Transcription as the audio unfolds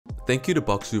Thank you to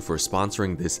Bokksu for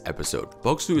sponsoring this episode.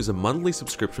 Bokksu is a monthly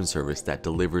subscription service that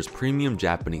delivers premium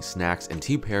Japanese snacks and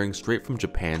tea pairings straight from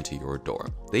Japan to your door.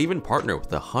 They even partner with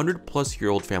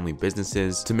 100-plus-year-old family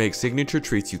businesses to make signature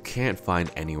treats you can't find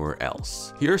anywhere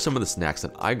else. Here are some of the snacks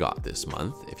that I got this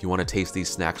month. If you want to taste these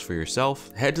snacks for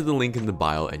yourself, head to the link in the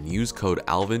bio and use code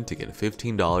Alvin to get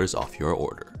 $15 off your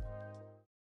order.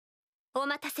 お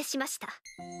待たせしました。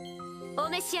お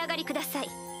召し上がりください。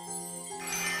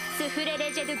スフレ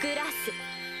レジェドグラ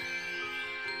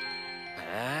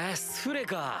ス。スフレ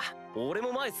か。俺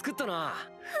も前作ったな。ふわ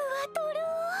とろ。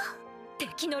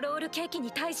敵のロールケーキ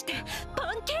に対してパ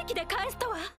ンケーキで返す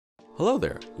とは。Hello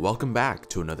there, welcome back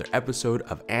to another episode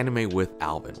of Anime with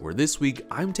Alvin, where this week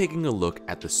I'm taking a look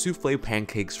at the souffle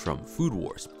pancakes from Food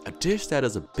Wars, a dish that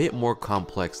is a bit more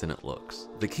complex than it looks.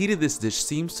 The key to this dish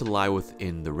seems to lie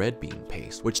within the red bean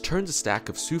paste, which turns a stack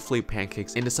of souffle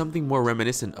pancakes into something more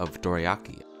reminiscent of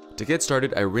dorayaki. To get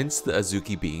started, I rinse the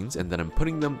azuki beans and then I'm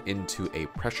putting them into a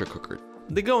pressure cooker.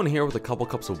 They go in here with a couple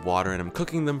cups of water and I'm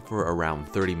cooking them for around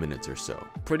 30 minutes or so.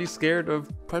 Pretty scared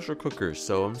of pressure cookers,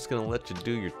 so I'm just gonna let you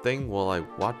do your thing while I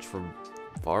watch from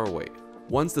far away.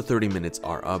 Once the 30 minutes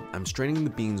are up, I'm straining the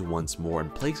beans once more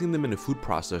and placing them in a food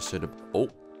processor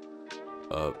to...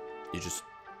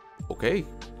 okay.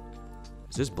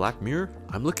 Is this Black Mirror?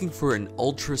 I'm looking for an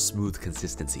ultra smooth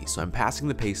consistency, so I'm passing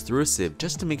the paste through a sieve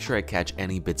just to make sure I catch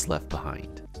any bits left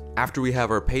behind. After we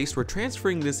have our paste, we're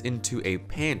transferring this into a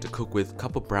pan to cook with a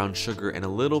cup of brown sugar and a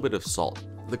little bit of salt.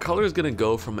 The color is going to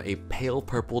go from a pale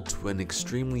purple to an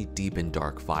extremely deep and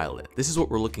dark violet. This is what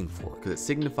we're looking for because it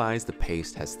signifies the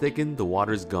paste has thickened, the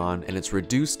water's gone, and it's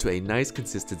reduced to a nice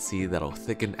consistency that'll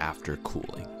thicken after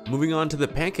cooling. Moving on to the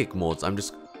pancake molds,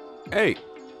 Hey,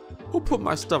 who put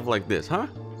my stuff like this, huh?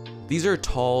 These are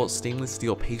tall stainless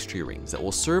steel pastry rings that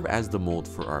will serve as the mold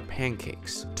for our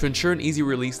pancakes. To ensure an easy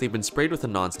release, they've been sprayed with a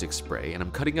non-stick spray, and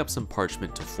I'm cutting up some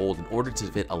parchment to fold in order to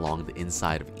fit along the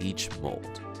inside of each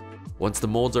mold. Once the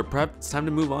molds are prepped, it's time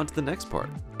to move on to the next part.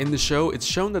 In the show, it's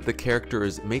shown that the character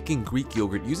is making Greek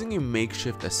yogurt using a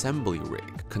makeshift assembly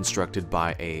rig, constructed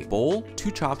by a bowl, 2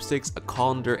 chopsticks, a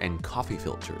colander, and coffee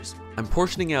filters. I'm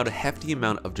portioning out a hefty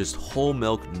amount of just whole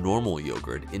milk normal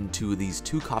yogurt into these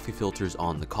 2 coffee filters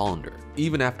on the colander.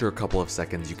 Even after a couple of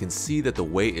seconds, you can see that the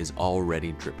whey is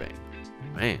already dripping.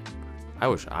 Man, I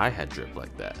wish I had drip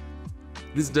like that.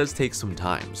 This does take some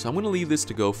time, so I'm going to leave this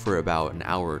to go for about an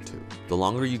hour or 2. The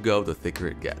longer you go, the thicker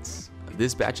it gets.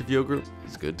 This batch of yogurt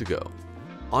is good to go.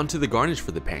 On to the garnish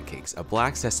for the pancakes, a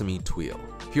black sesame tuile.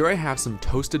 Here I have some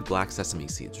toasted black sesame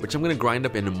seeds, which I'm going to grind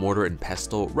up in a mortar and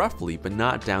pestle roughly, but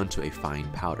not down to a fine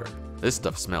powder. This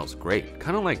stuff smells great,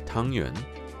 kind of like tangyuan.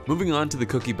 Moving on to the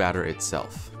cookie batter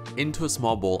itself. Into a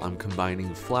small bowl, I'm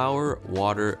combining flour,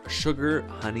 water, sugar,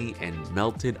 honey, and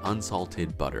melted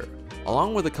unsalted butter,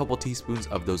 along with a couple teaspoons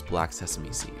of those black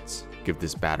sesame seeds. Give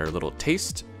this batter a little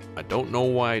taste. I don't know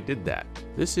why I did that.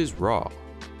 This is raw.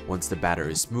 Once the batter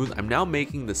is smooth, I'm now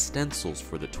making the stencils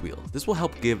for the tuile. This will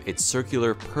help give its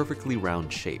circular, perfectly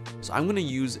round shape. So I'm going to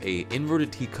use an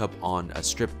inverted teacup on a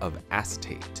strip of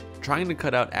acetate, trying to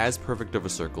cut out as perfect of a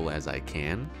circle as I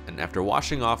can, and after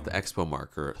washing off the expo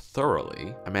marker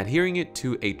thoroughly, I'm adhering it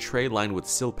to a tray lined with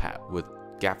silpat with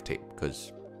gaff tape,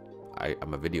 because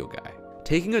I'm a video guy.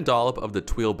 Taking a dollop of the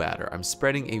tuile batter, I'm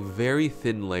spreading a very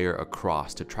thin layer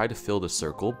across to try to fill the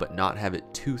circle but not have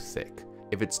it too thick.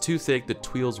 If it's too thick, the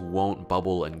tuiles won't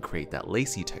bubble and create that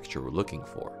lacy texture we're looking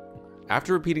for.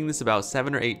 After repeating this about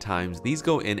 7 or 8 times, these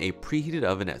go in a preheated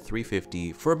oven at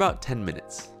 350 for about 10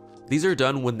 minutes. These are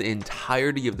done when the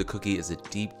entirety of the cookie is a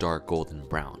deep dark golden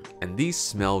brown, and these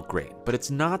smell great, but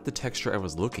it's not the texture I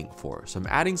was looking for, so I'm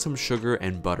adding some sugar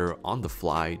and butter on the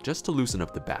fly just to loosen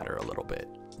up the batter a little bit.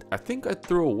 I think I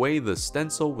threw away the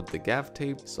stencil with the gaff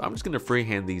tape, so I'm just gonna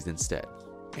freehand these instead.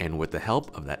 And with the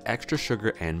help of that extra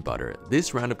sugar and butter,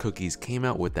 this round of cookies came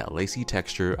out with that lacy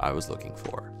texture I was looking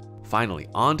for. Finally,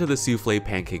 onto the souffle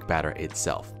pancake batter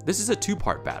itself. This is a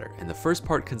 2-part batter, and the first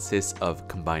part consists of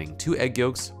combining 2 egg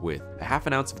yolks with a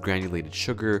 ½ ounce of granulated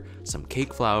sugar, some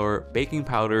cake flour, baking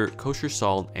powder, kosher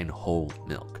salt, and whole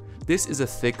milk. This is a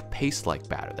thick paste-like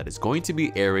batter that is going to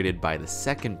be aerated by the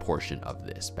second portion of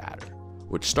this batter,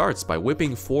 which starts by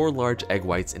whipping 4 large egg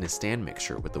whites in a stand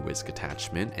mixture with the whisk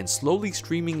attachment and slowly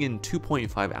streaming in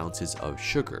 2.5 ounces of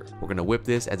sugar. We're gonna whip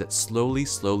this as it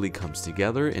slowly comes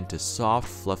together into soft,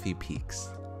 fluffy peaks.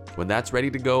 When that's ready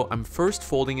to go, I'm first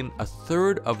folding in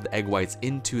 1/3 of the egg whites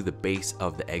into the base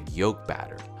of the egg yolk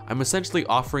batter. I'm essentially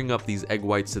offering up these egg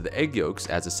whites to the egg yolks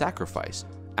as a sacrifice.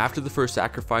 After the first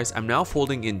sacrifice, I'm now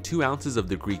folding in 2 ounces of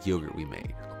the Greek yogurt we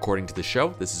made. According to the show,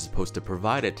 this is supposed to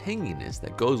provide a tanginess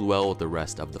that goes well with the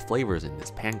rest of the flavors in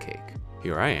this pancake.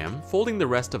 Here I am, folding the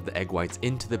rest of the egg whites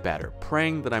into the batter,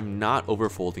 praying that I'm not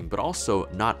overfolding but also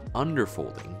not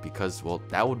underfolding because, well,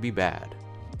 that would be bad.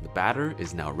 The batter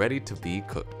is now ready to be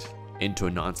cooked. Into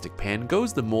a nonstick pan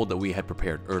goes the mold that we had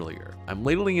prepared earlier. I'm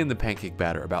ladling in the pancake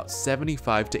batter about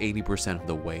 75 to 80% of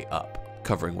the way up,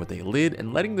 covering with a lid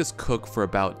and letting this cook for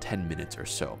about 10 minutes or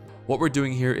so. What we're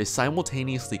doing here is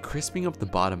simultaneously crisping up the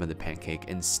bottom of the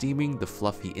pancake and steaming the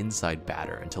fluffy inside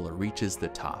batter until it reaches the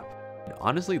top. And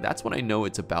honestly, that's when I know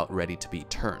it's about ready to be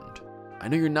turned. I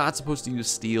know you're not supposed to use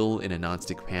steel in a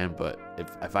nonstick pan, but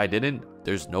if I didn't,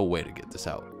 there's no way to get this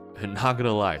out. And not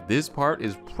gonna lie, this part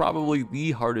is probably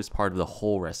the hardest part of the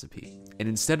whole recipe. And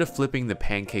instead of flipping the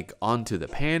pancake onto the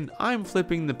pan, I'm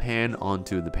flipping the pan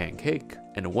onto the pancake.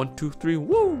 And a 1, 2, 3,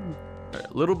 woo!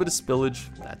 A little bit of spillage,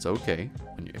 that's okay.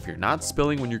 If you're not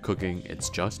spilling when you're cooking,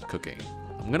 it's just cooking.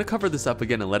 I'm gonna cover this up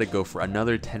again and let it go for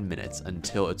another 10 minutes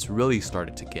until it's really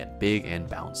started to get big and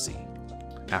bouncy.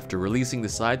 After releasing the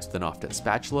sides with an offset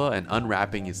spatula and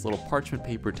unwrapping its little parchment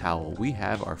paper towel, we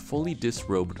have our fully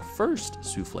disrobed first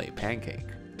souffle pancake.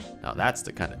 Now that's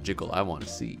the kind of jiggle I want to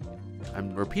see.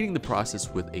 I'm repeating the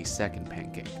process with a second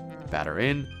pancake. Batter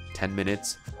in, 10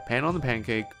 minutes, pan on the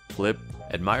pancake, flip,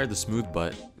 admire the smooth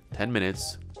butt, 10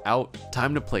 minutes, out,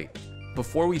 time to plate.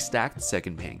 Before we stack the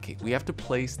second pancake, we have to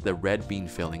place the red bean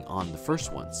filling on the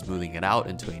first one, smoothing it out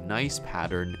into a nice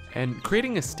pattern and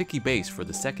creating a sticky base for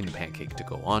the second pancake to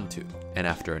go onto. And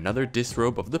after another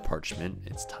disrobe of the parchment,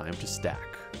 it's time to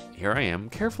stack. Here I am,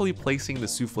 carefully placing the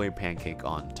souffle pancake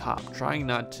on top, trying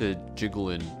not to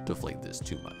jiggle and deflate this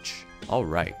too much.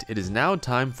 Alright, it is now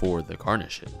time for the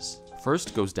garnishes.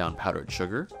 First goes down powdered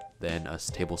sugar, then a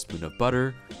tablespoon of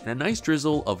butter, and a nice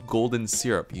drizzle of golden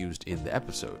syrup used in the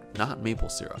episode, not maple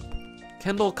syrup.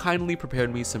 Kendall kindly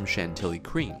prepared me some chantilly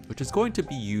cream, which is going to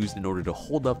be used in order to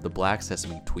hold up the black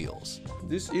sesame tuiles.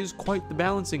 This is quite the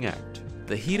balancing act.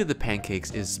 The heat of the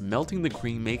pancakes is melting the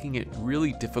cream, making it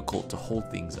really difficult to hold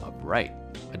things upright.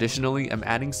 Additionally, I'm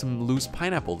adding some loose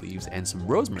pineapple leaves and some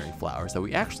rosemary flowers that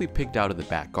we actually picked out of the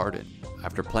back garden.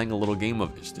 After playing a little game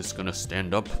of is this gonna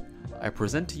stand up? I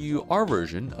present to you our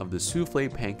version of the souffle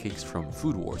pancakes from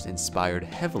Food Wars, inspired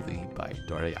heavily by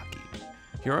dorayaki.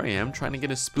 Here I am trying to get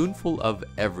a spoonful of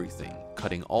everything,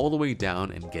 cutting all the way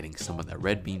down and getting some of that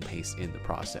red bean paste in the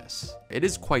process. It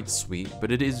is quite sweet,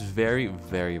 but it is very,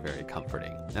 very, very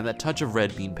comforting. And that touch of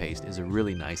red bean paste is a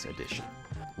really nice addition.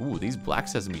 Ooh, these black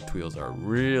sesame tuiles are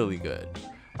really good.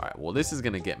 Alright, well this is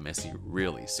gonna get messy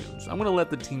really soon, so I'm gonna let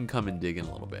the team come and dig in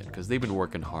a little bit, because they've been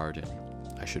working hard and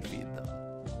I should feed them.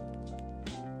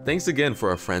 Thanks again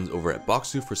for our friends over at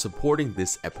Boxu for supporting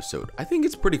this episode. I think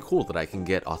it's pretty cool that I can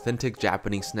get authentic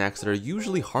Japanese snacks that are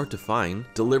usually hard to find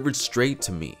delivered straight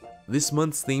to me. This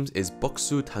month's theme is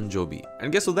Boxu Tanjobi,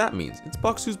 and guess what that means? It's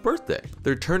Boxu's birthday.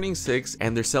 They're turning 6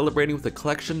 and they're celebrating with a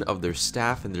collection of their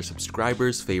staff and their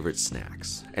subscribers' favorite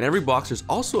snacks. And every box there's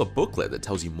also a booklet that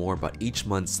tells you more about each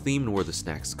month's theme and where the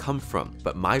snacks come from.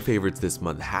 But my favorites this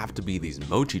month have to be these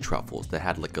mochi truffles that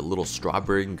had like a little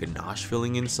strawberry and ganache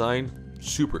filling inside.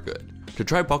 Super good. To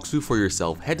try Boxu for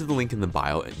yourself, head to the link in the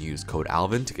bio and use code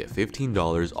Alvin to get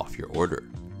 $15 off your order.